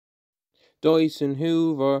Dyson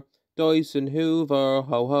Hoover, Dyson Hoover,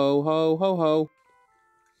 ho ho ho ho ho.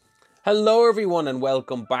 Hello everyone and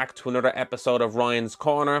welcome back to another episode of Ryan's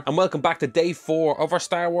Corner, and welcome back to day 4 of our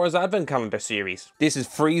Star Wars Advent Calendar series. This is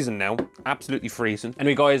freezing now, absolutely freezing.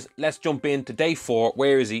 Anyway guys, let's jump into day 4.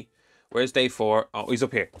 Where is he? Where's day 4? Oh, he's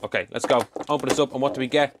up here. Okay, let's go. Open this up and what do we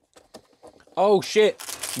get? Oh shit,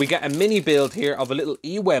 we get a mini build here of a little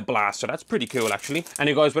E-Web blaster. That's pretty cool actually.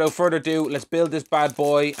 Anyway guys, without further ado, let's build this bad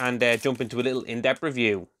boy and jump into a little in-depth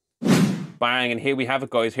review. Bang, and here we have it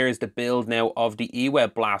guys. Here's the build now of the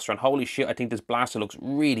E-Web blaster, and holy shit, I think this blaster looks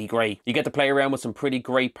really great. You get to play around with some pretty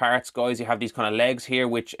great parts guys. You have these kind of legs here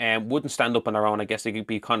which wouldn't stand up on their own. I guess they could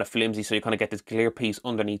be kind of flimsy, so you kind of get this clear piece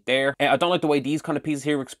underneath there. I don't like the way these kind of pieces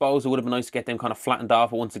here are exposed. It would have been nice to get them kind of flattened off,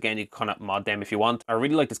 but once again you can kind of mod them if you want. I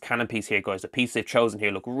really like this cannon piece here guys. The piece they've chosen here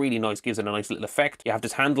look really nice, gives it a nice little effect. You have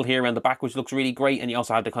this handle here around the back which looks really great, and you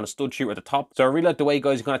also have the kind of stud shooter at the top. So I really like the way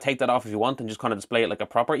guys you kind of take that off if you want and just kind of display it like a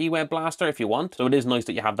proper E-Web blaster if you want. So it is nice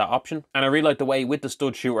that you have that option, and I really like the way with the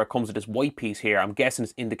stud shooter it comes with this white piece here. I'm guessing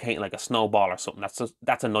it's indicating like a snowball or something.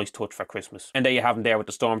 That's a nice touch for Christmas. And there you have them there with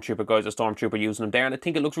the Stormtrooper guys, the Stormtrooper using them there, and I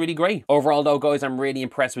think it looks really great. Overall though guys, I'm really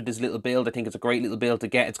impressed with this little build. I think it's a great little build to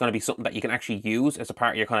get. It's going to be something that you can actually use as a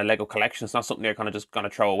part of your kind of Lego collection. It's not something you're kind of just going to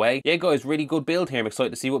throw away. Yeah guys, really good build here. I'm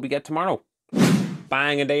excited to see what we get tomorrow.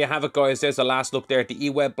 Bang, and there you have it guys. There's the last look there at the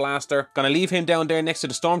E-Web blaster. Gonna leave him down there next to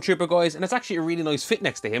the Stormtrooper guys, and it's actually a really nice fit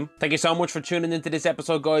next to him. Thank you so much for tuning into this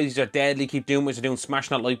episode guys. You're deadly. Keep doing what you're doing. Smash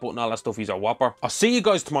that like button, all that stuff. He's a whopper. I'll see you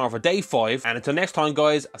guys tomorrow for day 5, and until next time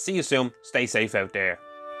guys, I'll see you soon. Stay safe out there.